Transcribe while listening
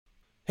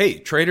Hey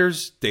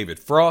traders, David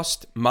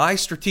Frost, my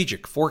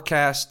strategic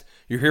forecast.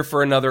 You're here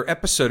for another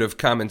episode of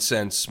Common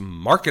Sense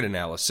Market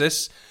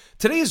Analysis.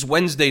 Today is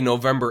Wednesday,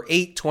 November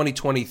 8,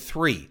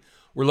 2023.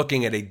 We're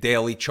looking at a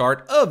daily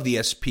chart of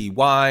the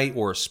SPY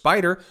or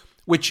Spider,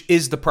 which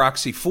is the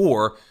proxy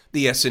for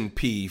the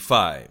S&P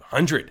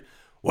 500.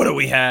 What do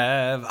we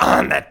have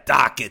on the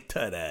docket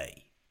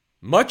today?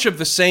 Much of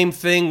the same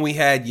thing we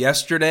had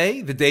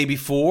yesterday, the day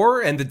before,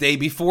 and the day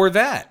before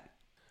that.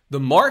 The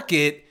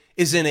market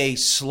is in a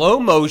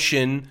slow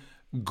motion,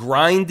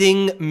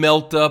 grinding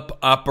melt-up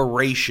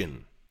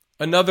operation.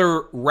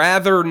 Another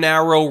rather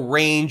narrow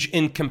range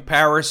in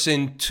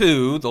comparison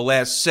to the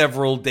last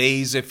several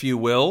days, if you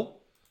will.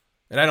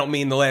 And I don't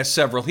mean the last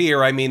several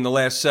here, I mean the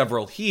last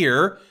several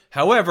here.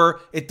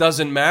 However, it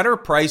doesn't matter.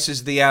 Price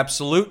is the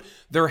absolute.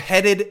 They're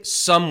headed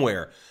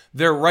somewhere.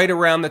 They're right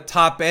around the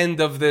top end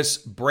of this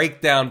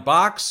breakdown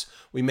box.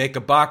 We make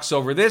a box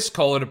over this,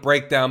 call it a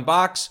breakdown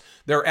box.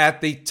 They're at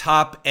the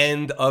top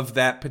end of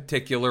that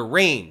particular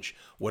range.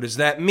 What does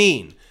that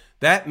mean?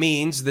 That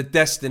means the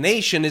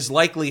destination is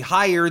likely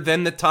higher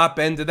than the top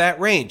end of that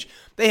range.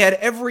 They had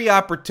every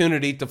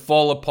opportunity to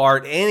fall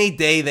apart any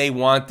day they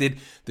wanted.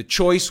 The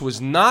choice was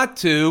not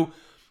to.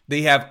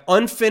 They have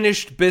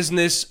unfinished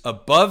business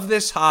above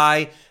this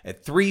high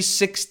at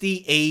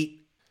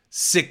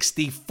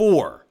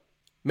 368.64.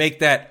 Make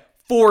that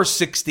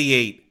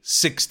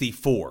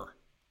 468.64.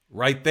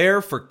 Right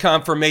there for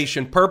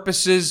confirmation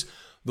purposes.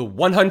 The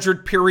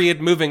 100 period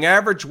moving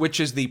average,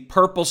 which is the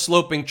purple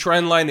sloping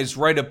trend line, is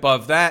right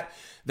above that.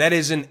 That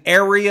is an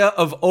area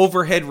of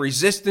overhead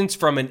resistance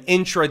from an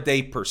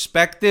intraday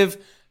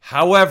perspective.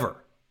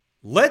 However,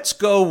 let's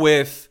go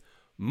with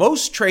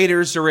most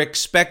traders are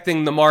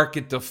expecting the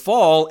market to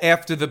fall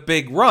after the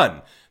big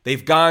run.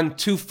 They've gone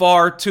too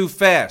far too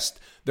fast.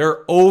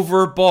 They're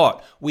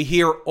overbought. We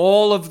hear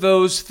all of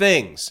those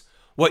things.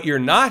 What you're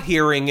not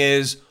hearing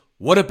is,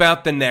 what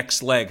about the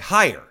next leg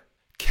higher?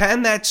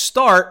 Can that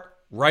start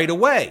right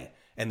away?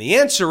 And the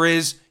answer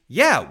is,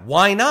 yeah,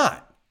 why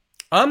not?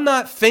 I'm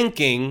not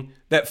thinking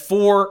that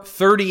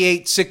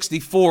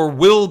 438.64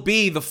 will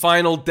be the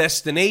final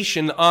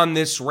destination on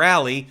this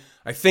rally.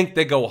 I think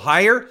they go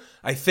higher.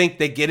 I think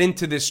they get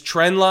into this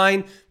trend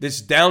line,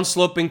 this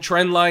downsloping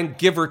trend line,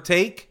 give or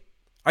take.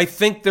 I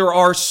think there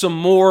are some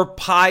more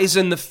pies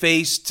in the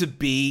face to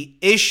be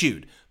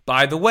issued.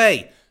 By the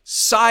way,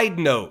 side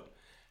note,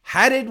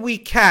 how did we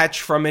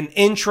catch from an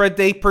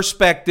intraday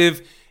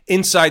perspective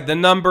inside the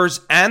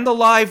numbers and the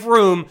live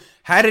room?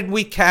 How did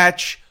we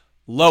catch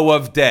low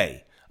of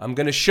day? I'm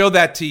going to show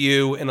that to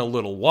you in a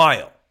little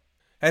while.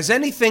 Has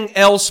anything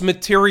else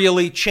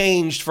materially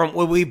changed from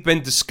what we've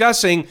been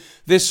discussing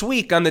this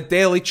week on the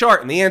daily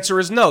chart? And the answer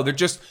is no. They're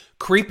just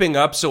creeping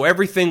up. So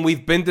everything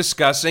we've been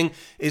discussing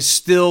is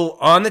still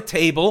on the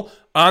table,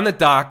 on the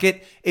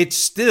docket. It's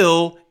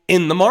still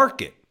in the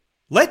market.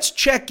 Let's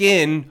check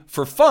in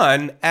for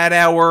fun at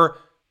our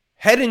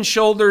head and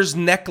shoulders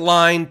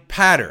neckline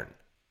pattern.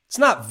 It's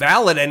not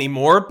valid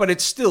anymore, but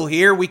it's still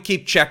here. We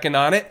keep checking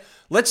on it.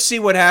 Let's see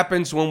what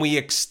happens when we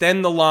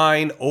extend the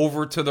line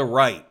over to the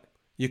right.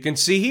 You can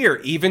see here,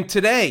 even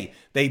today,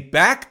 they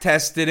back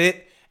tested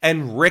it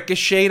and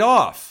ricocheted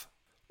off.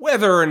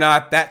 Whether or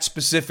not that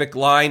specific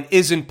line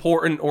is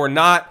important or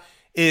not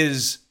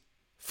is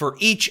for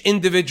each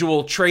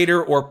individual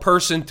trader or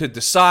person to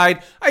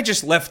decide. I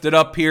just left it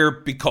up here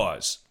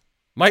because.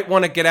 Might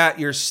want to get out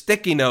your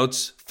sticky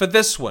notes for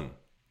this one.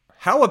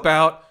 How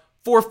about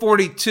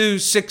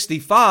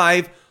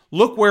 442.65?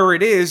 Look where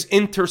it is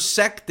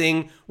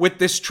intersecting with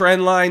this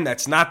trend line.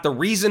 That's not the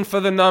reason for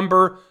the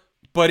number,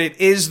 but it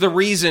is the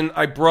reason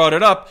I brought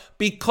it up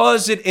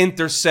because it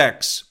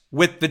intersects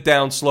with the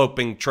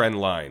downsloping trend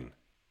line.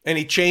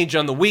 Any change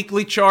on the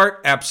weekly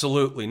chart?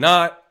 Absolutely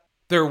not.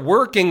 They're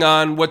working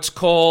on what's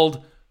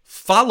called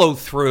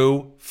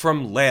follow-through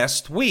from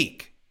last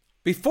week.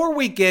 Before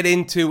we get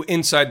into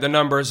inside the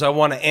numbers, I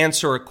want to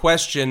answer a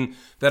question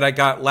that I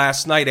got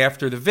last night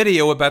after the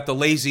video about the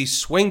lazy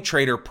swing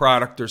trader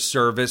product or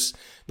service.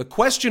 The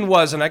question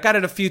was, and I got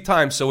it a few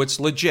times, so it's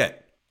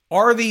legit.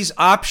 Are these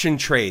option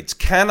trades?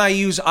 Can I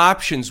use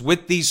options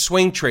with these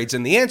swing trades?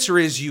 And the answer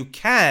is you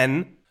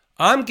can.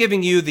 I'm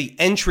giving you the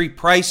entry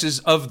prices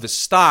of the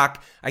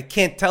stock. I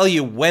can't tell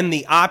you when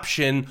the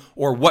option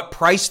or what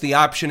price the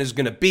option is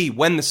going to be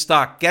when the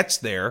stock gets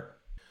there.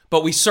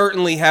 But we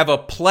certainly have a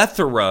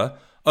plethora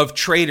of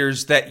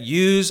traders that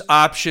use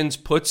options,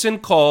 puts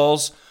and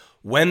calls.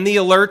 When the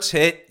alerts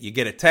hit, you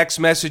get a text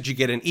message, you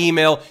get an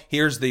email,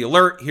 here's the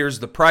alert, here's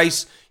the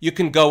price. You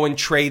can go and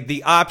trade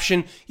the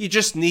option. You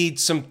just need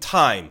some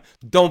time.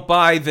 Don't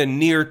buy the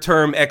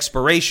near-term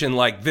expiration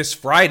like this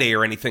Friday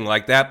or anything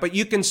like that, but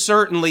you can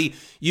certainly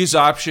use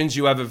options.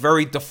 You have a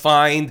very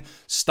defined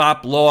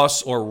stop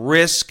loss or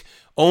risk.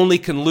 Only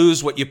can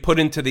lose what you put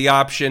into the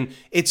option.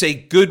 It's a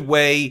good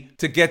way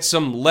to get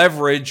some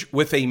leverage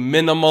with a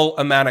minimal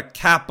amount of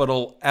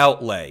capital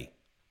outlay.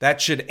 That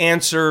should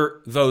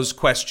answer those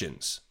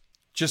questions.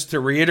 Just to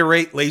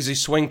reiterate, Lazy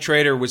Swing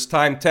Trader was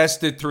time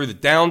tested through the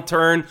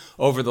downturn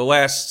over the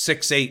last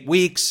 6-8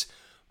 weeks.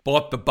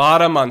 Bought the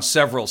bottom on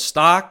several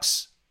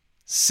stocks,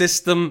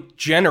 system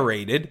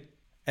generated,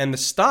 and the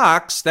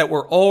stocks that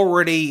were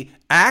already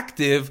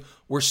active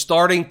were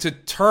starting to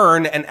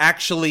turn and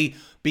actually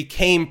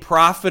became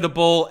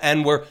profitable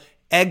and were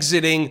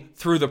exiting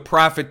through the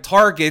profit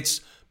targets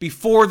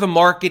before the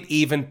market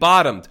even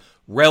bottomed.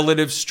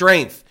 Relative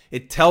strength.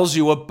 It tells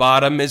you a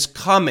bottom is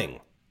coming.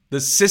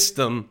 The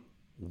system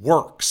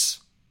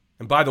works.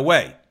 And by the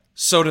way,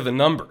 so do the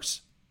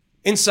numbers.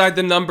 Inside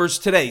the numbers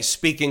today,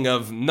 speaking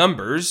of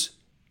numbers,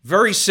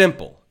 very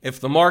simple. If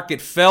the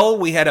market fell,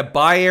 we had a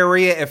buy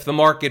area. If the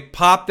market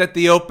popped at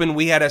the open,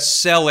 we had a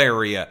sell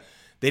area.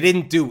 They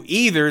didn't do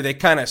either. They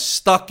kind of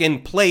stuck in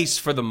place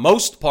for the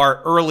most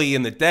part early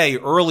in the day,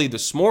 early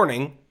this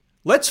morning.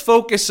 Let's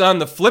focus on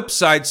the flip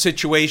side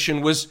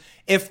situation was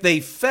if they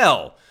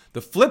fell.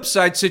 The flip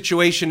side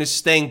situation is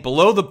staying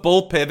below the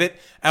bull pivot.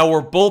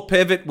 Our bull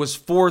pivot was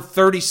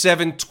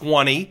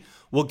 437.20.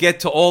 We'll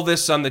get to all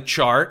this on the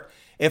chart.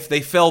 If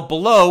they fell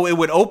below, it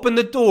would open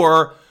the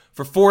door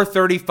for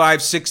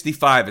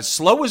 435.65. As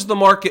slow as the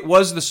market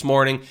was this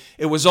morning,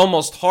 it was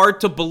almost hard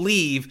to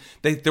believe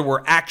that they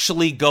were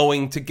actually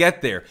going to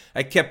get there.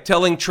 I kept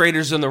telling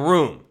traders in the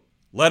room,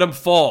 let them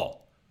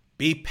fall.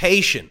 Be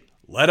patient.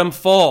 Let them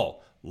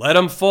fall. Let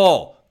them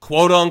fall.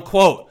 Quote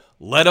unquote,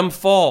 let them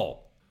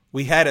fall.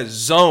 We had a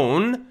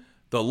zone.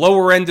 The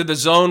lower end of the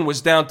zone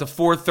was down to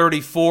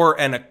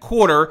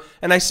 434.25,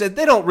 and I said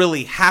they don't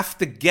really have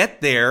to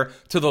get there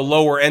to the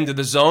lower end of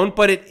the zone,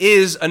 but it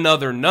is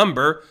another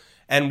number.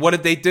 And what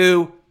did they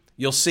do?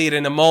 You'll see it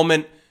in a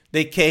moment.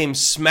 They came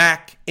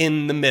smack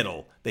in the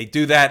middle. They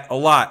do that a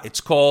lot.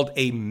 It's called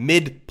a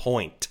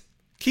midpoint.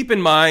 Keep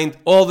in mind,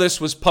 all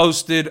this was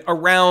posted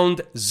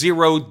around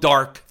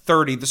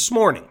 0:30 this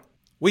morning.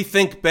 We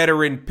think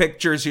better in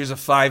pictures. Here's a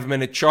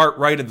 5-minute chart.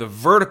 Right of the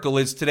vertical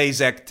is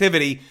today's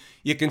activity.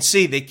 You can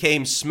see they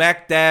came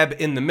smack dab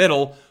in the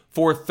middle.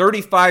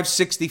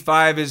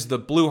 435.65 is the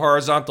blue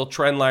horizontal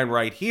trend line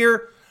right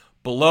here.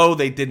 Below,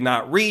 they did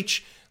not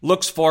reach.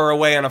 Looks far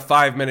away on a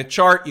 5-minute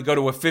chart. You go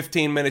to a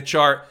 15-minute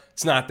chart,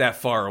 it's not that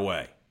far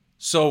away.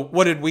 So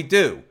what did we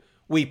do?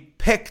 We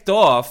picked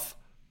off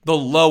the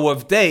low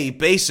of day,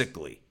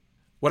 basically.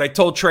 What I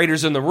told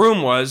traders in the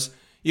room was,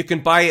 you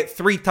can buy it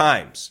 3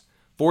 times.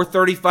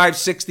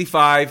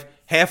 435.65,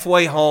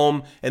 halfway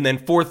home, and then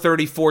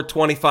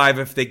 434.25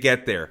 if they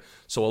get there.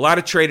 So a lot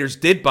of traders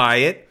did buy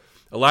it.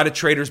 A lot of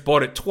traders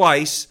bought it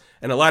twice,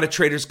 and a lot of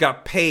traders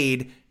got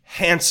paid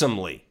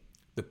handsomely.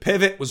 The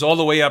pivot was all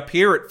the way up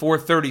here at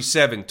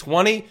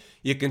 437.20.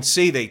 You can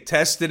see they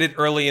tested it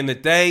early in the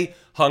day,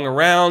 hung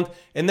around,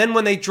 and then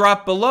when they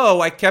dropped below,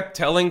 I kept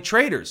telling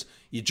traders,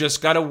 you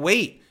just got to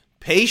wait.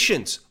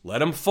 Patience. Let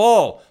them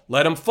fall.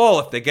 Let them fall.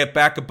 If they get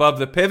back above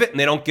the pivot and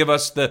they don't give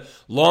us the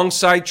long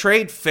side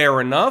trade, fair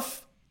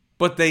enough.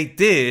 But they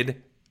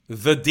did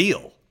the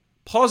deal.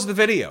 Pause the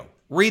video.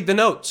 Read the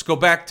notes. Go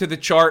back to the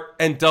chart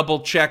and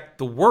double check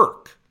the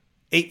work.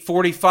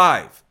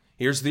 8:45.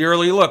 Here's the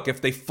early look.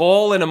 If they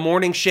fall in a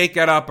morning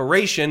shakeout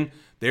operation,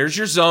 there's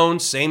your zone,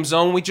 same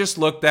zone we just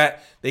looked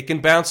at. They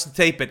can bounce the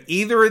tape at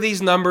either of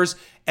these numbers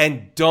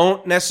and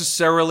don't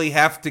necessarily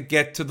have to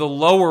get to the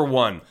lower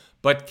one,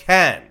 but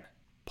can.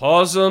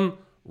 Pause them,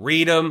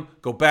 read them,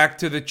 go back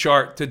to the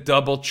chart to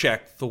double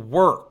check the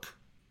work.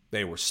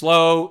 They were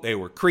slow, they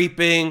were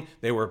creeping,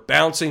 they were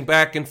bouncing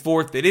back and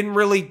forth. They didn't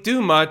really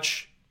do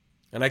much.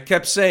 And I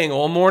kept saying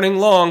all morning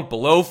long,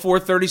 below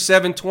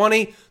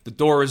 437.20, the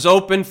door is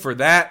open for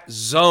that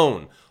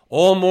zone.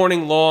 All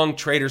morning long,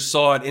 traders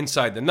saw it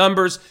inside the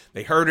numbers.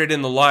 They heard it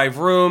in the live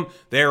room.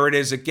 There it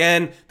is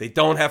again. They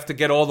don't have to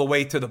get all the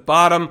way to the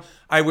bottom.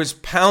 I was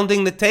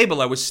pounding the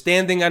table. I was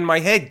standing on my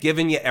head,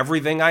 giving you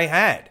everything I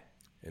had.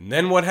 And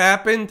then what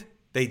happened?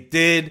 They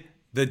did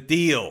the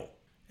deal.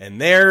 And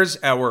there's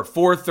our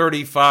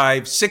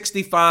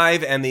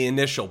 435.65 and the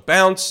initial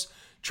bounce.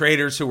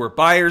 Traders who were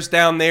buyers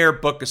down there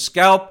book a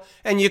scalp,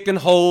 and you can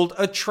hold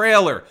a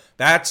trailer.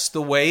 That's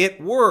the way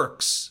it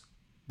works.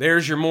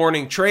 There's your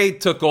morning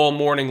trade. Took all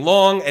morning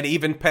long and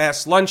even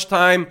past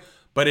lunchtime,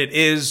 but it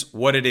is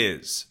what it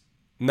is.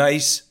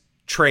 Nice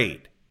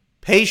trade.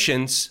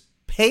 Patience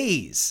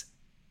pays.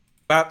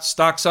 About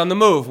stocks on the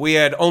move. We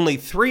had only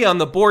 3 on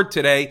the board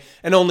today,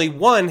 and only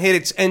 1 hit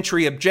its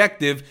entry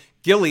objective.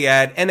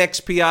 Gilead,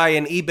 NXPI,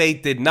 and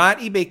eBay did not.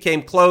 eBay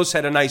came close,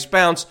 had a nice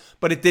bounce,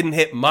 but it didn't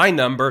hit my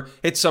number.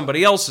 Hit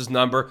somebody else's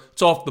number.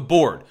 It's off the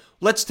board.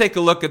 Let's take a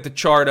look at the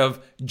chart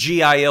of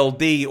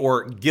GILD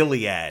or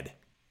Gilead.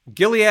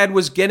 Gilead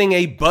was getting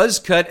a buzz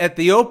cut at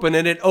the open,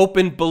 and it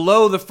opened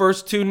below the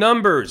first 2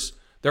 numbers.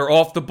 They're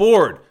off the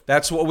board.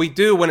 That's what we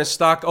do when a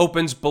stock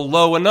opens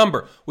below a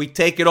number. We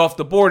take it off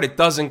the board. It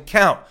doesn't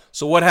count.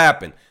 So what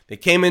happened? They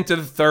came into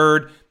the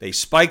third. They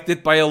spiked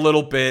it by a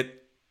little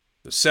bit.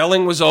 The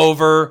selling was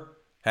over,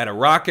 had a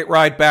rocket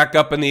ride back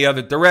up in the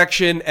other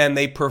direction, and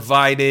they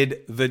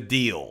provided the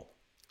deal.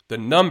 The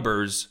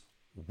numbers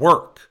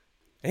work.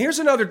 And here's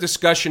another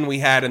discussion we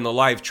had in the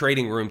live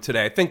trading room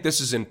today. I think this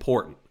is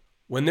important.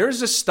 When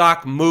there's a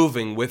stock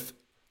moving with,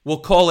 we'll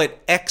call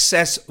it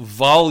excess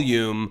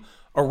volume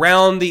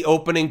around the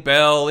opening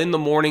bell in the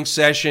morning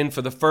session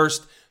for the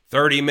first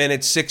 30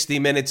 minutes, 60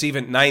 minutes,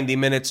 even 90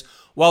 minutes.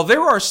 While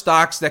there are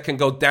stocks that can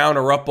go down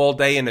or up all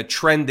day in a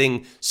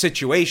trending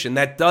situation,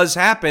 that does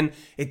happen.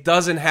 It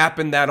doesn't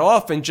happen that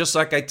often, just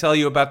like I tell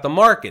you about the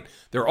market.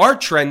 There are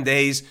trend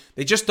days.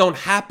 They just don't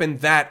happen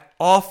that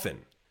often,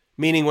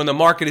 meaning when the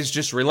market is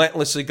just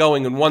relentlessly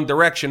going in one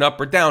direction, up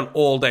or down,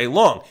 all day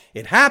long.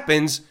 It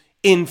happens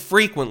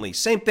infrequently.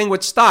 Same thing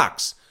with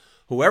stocks.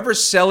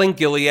 Whoever's selling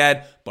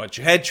Gilead, bunch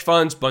of hedge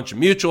funds, bunch of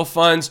mutual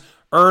funds,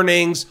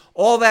 earnings,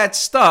 all that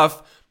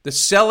stuff, the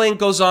selling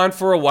goes on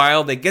for a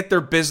while, they get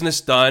their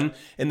business done,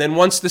 and then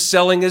once the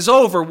selling is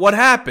over, what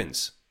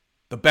happens?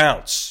 The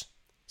bounce.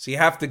 So you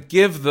have to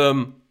give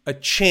them a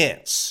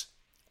chance.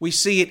 We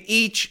see it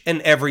each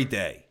and every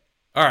day.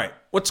 All right,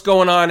 what's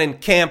going on in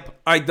Camp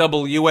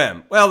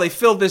IWM? Well, they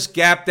filled this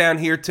gap down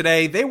here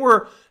today. They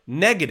were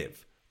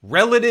negative.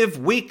 Relative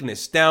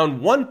weakness, down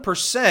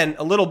 1%,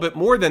 a little bit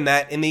more than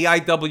that in the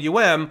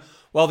IWM,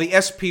 while the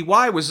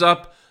SPY was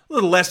up a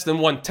little less than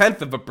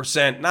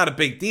 0.1%, not a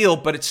big deal,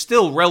 but it's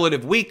still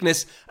relative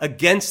weakness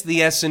against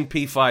the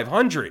S&P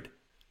 500.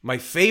 My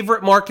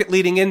favorite market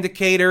leading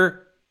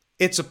indicator,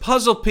 it's a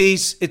puzzle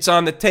piece, it's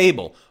on the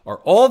table. Are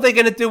all they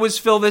going to do is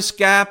fill this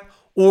gap,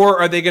 or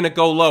are they going to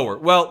go lower?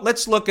 Well,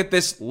 let's look at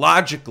this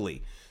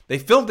logically. They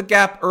filled the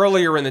gap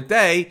earlier in the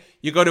day.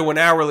 You go to an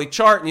hourly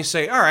chart and you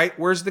say, all right,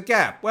 where's the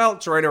gap? Well,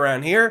 it's right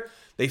around here.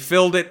 They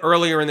filled it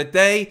earlier in the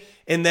day,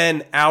 and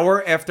then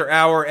hour after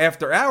hour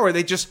after hour,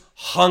 they just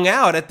hung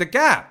out at the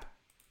gap.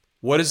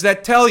 What does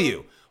that tell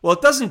you? Well,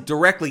 it doesn't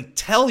directly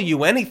tell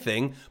you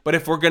anything, but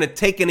if we're going to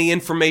take any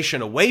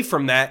information away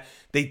from that,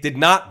 they did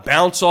not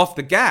bounce off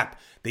the gap.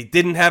 They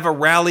didn't have a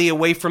rally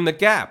away from the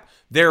gap.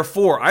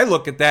 Therefore, I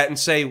look at that and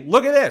say,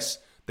 look at this.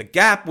 The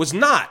gap was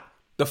not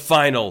the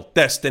final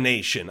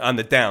destination on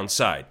the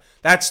downside.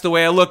 That's the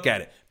way I look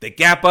at it. They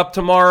gap up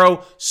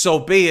tomorrow, so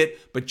be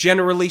it. But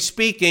generally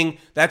speaking,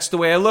 that's the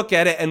way I look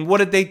at it. And what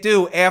did they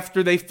do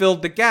after they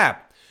filled the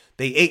gap?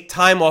 They ate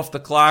time off the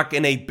clock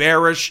in a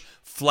bearish,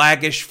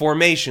 flaggish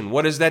formation.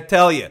 What does that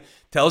tell you?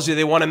 Tells you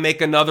they want to make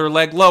another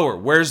leg lower.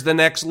 Where's the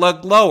next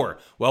leg lower?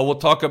 Well, we'll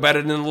talk about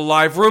it in the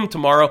live room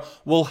tomorrow.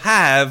 We'll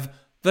have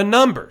the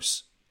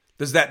numbers.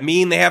 Does that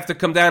mean they have to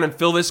come down and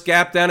fill this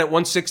gap down at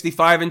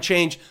 165 and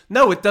change?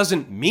 No, it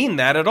doesn't mean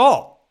that at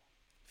all.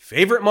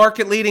 Favorite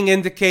market leading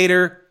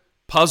indicator,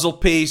 puzzle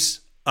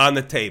piece on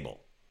the table.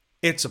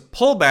 It's a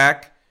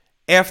pullback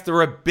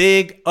after a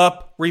big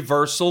up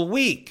reversal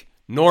week.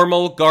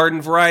 Normal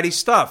garden variety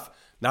stuff.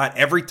 Not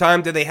every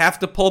time do they have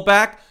to pull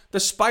back. The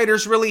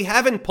spiders really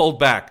haven't pulled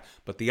back,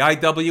 but the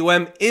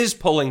IWM is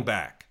pulling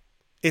back.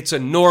 It's a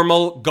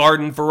normal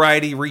garden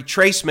variety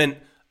retracement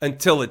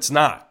until it's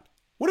not.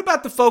 What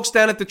about the folks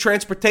down at the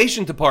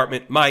transportation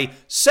department? My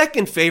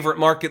second favorite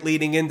market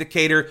leading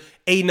indicator,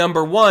 a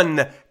number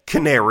one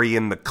canary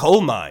in the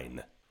coal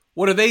mine.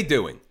 What are they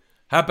doing?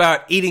 How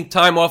about eating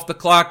time off the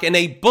clock in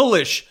a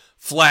bullish,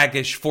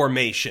 flaggish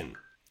formation?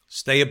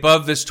 Stay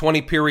above this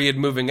 20-period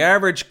moving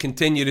average,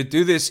 continue to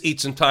do this,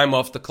 eat some time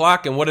off the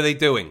clock, and what are they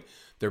doing?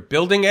 They're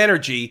building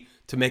energy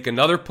to make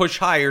another push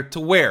higher to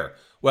where?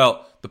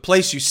 Well, the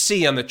place you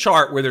see on the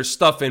chart where there's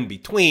stuff in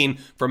between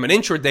from an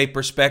intraday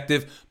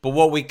perspective, but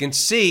what we can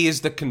see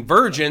is the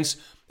convergence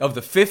of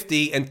the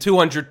 50 and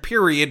 200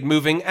 period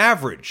moving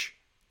average.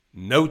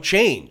 No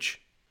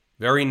change.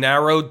 Very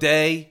narrow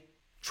day.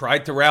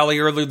 Tried to rally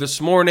early this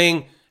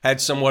morning,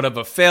 had somewhat of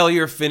a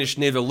failure, finished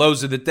near the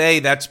lows of the day.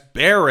 That's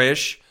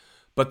bearish,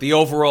 but the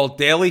overall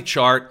daily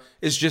chart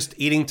is just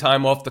eating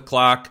time off the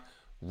clock,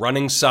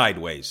 running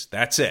sideways.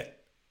 That's it.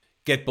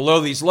 Get below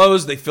these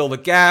lows, they fill the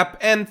gap,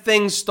 and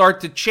things start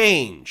to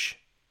change.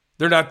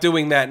 They're not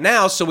doing that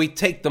now, so we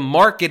take the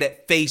market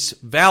at face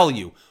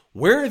value.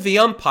 We're the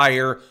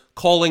umpire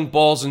calling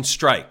balls and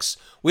strikes.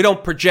 We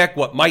don't project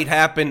what might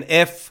happen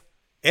if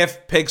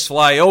pigs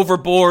fly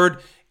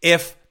overboard,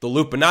 if the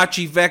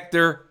Lupinacci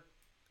vector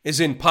is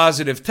in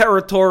positive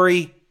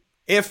territory,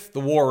 if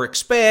the war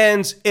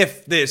expands,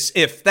 if this,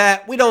 if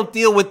that. We don't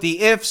deal with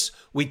the ifs,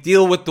 we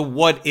deal with the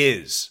what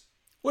is.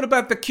 What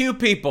about the Q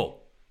people?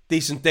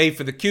 Decent day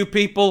for the Q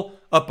people,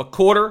 up a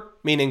quarter,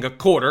 meaning a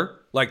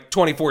quarter, like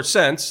 24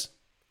 cents.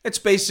 It's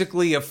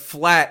basically a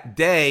flat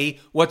day.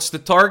 What's the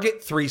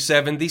target?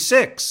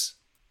 376.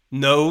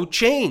 No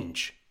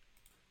change.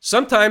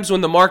 Sometimes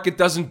when the market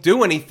doesn't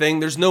do anything,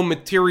 there's no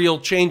material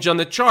change on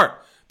the chart.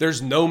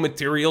 There's no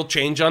material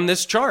change on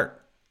this chart.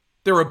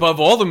 They're above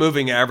all the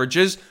moving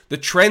averages. The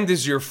trend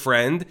is your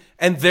friend,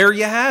 and there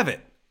you have it.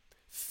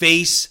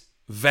 Face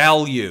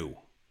value.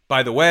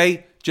 By the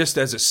way, just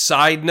as a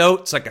side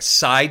note, it's like a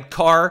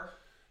sidecar.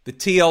 The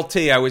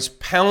TLT, I was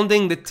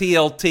pounding the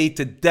TLT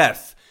to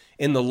death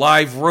in the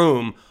live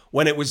room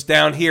when it was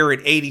down here at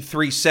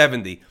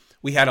 83.70.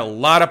 We had a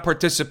lot of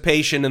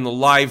participation in the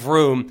live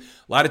room.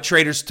 A lot of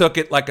traders took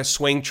it like a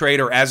swing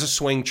trade or as a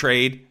swing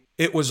trade.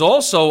 It was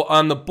also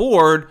on the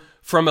board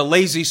from a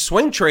lazy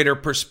swing trader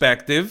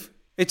perspective.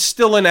 It's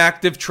still an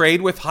active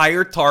trade with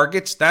higher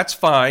targets. That's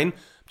fine.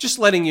 Just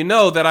letting you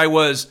know that I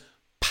was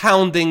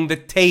pounding the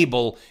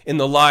table in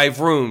the live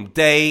room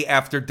day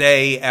after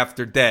day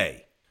after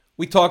day.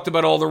 We talked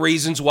about all the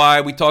reasons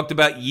why. We talked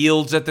about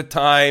yields at the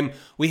time.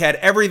 We had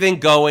everything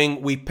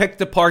going. We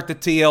picked apart the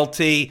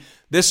TLT.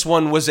 This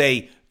one was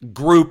a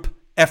group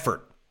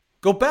effort.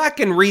 Go back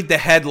and read the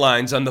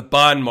headlines on the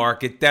bond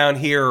market down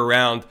here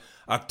around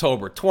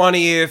October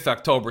 20th,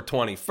 October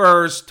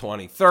 21st,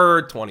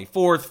 23rd,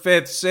 24th,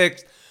 5th,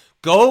 6th.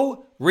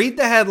 Go read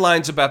the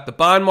headlines about the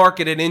bond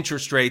market and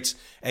interest rates,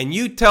 and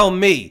you tell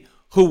me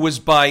who was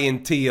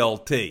buying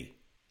TLT.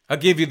 I'll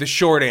give you the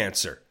short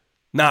answer.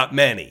 Not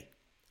many.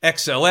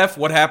 XLF,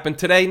 what happened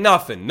today?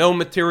 Nothing. No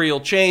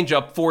material change,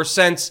 up 4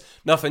 cents.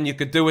 Nothing you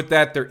could do with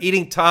that. They're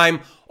eating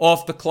time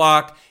off the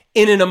clock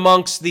in and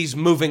amongst these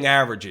moving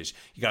averages.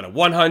 You got a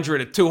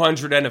 100, a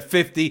 200, and a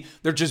 50.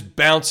 They're just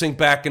bouncing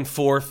back and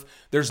forth.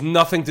 There's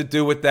nothing to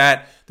do with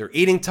that. They're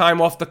eating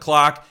time off the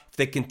clock. If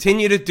they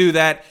continue to do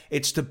that,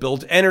 it's to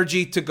build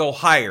energy to go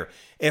higher.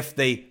 If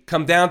they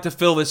come down to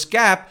fill this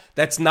gap,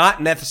 that's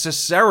not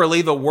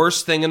necessarily the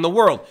worst thing in the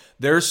world.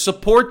 There's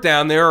support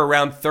down there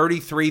around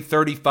 33,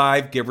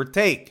 35, give or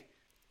take.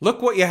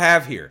 Look what you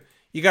have here.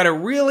 You got a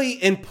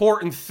really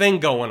important thing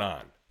going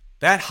on.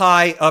 That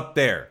high up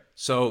there.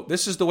 So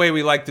this is the way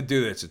we like to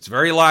do this. It's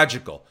very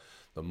logical.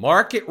 The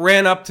market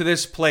ran up to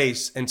this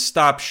place and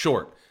stopped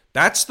short.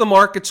 That's the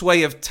market's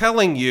way of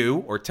telling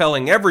you or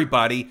telling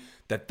everybody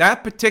that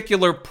that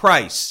particular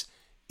price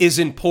is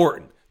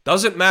important.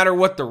 Doesn't matter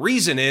what the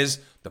reason is,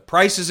 the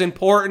price is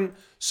important,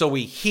 so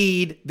we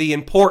heed the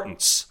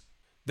importance.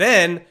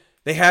 Then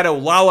they had a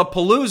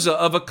lollapalooza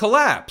of a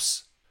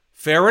collapse.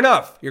 Fair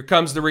enough. Here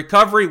comes the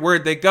recovery.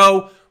 Where'd they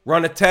go?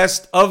 Run a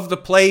test of the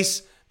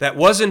place that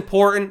was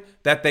important,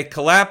 that they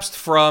collapsed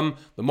from.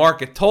 The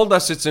market told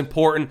us it's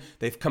important.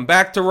 They've come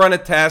back to run a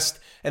test,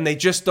 and they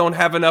just don't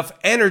have enough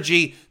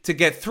energy to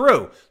get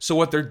through. So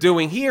what they're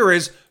doing here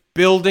is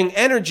building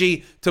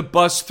energy to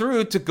bust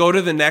through to go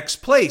to the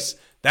next place.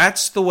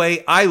 That's the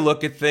way I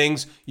look at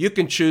things. You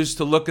can choose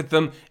to look at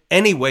them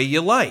any way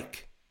you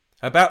like.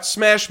 How about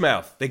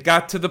Smashmouth? They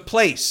got to the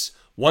place,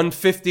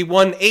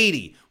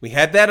 151.80. We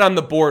had that on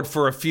the board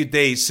for a few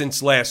days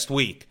since last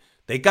week.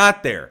 They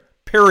got there,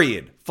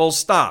 period, full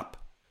stop.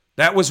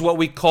 That was what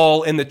we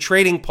call in the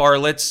trading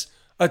parlance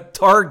a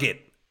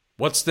target.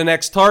 What's the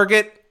next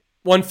target?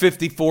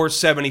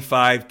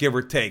 154.75, give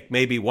or take,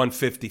 maybe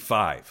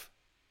 155.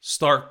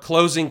 Start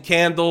closing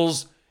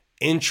candles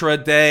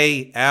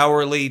intraday,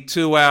 hourly,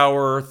 2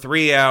 hour,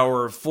 3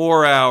 hour,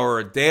 4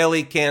 hour,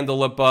 daily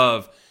candle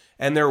above,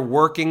 and they're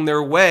working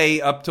their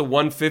way up to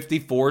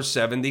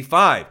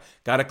 154.75.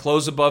 Got to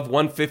close above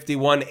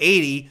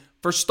 151.80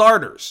 for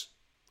starters.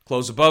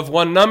 Close above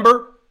one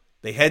number,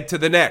 they head to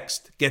the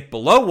next. Get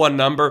below one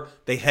number,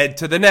 they head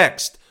to the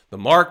next. The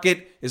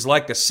market is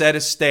like a set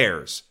of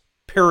stairs,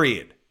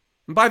 period.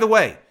 And by the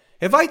way,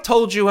 have I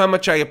told you how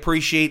much I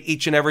appreciate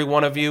each and every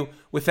one of you?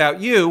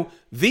 Without you,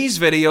 these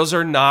videos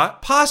are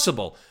not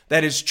possible.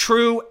 That is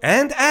true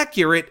and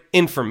accurate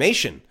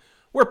information.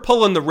 We're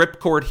pulling the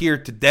ripcord here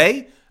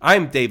today.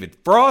 I'm David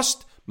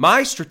Frost,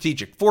 my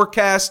strategic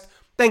forecast.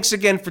 Thanks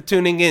again for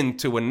tuning in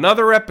to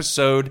another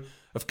episode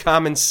of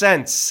Common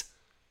Sense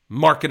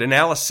Market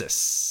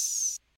Analysis.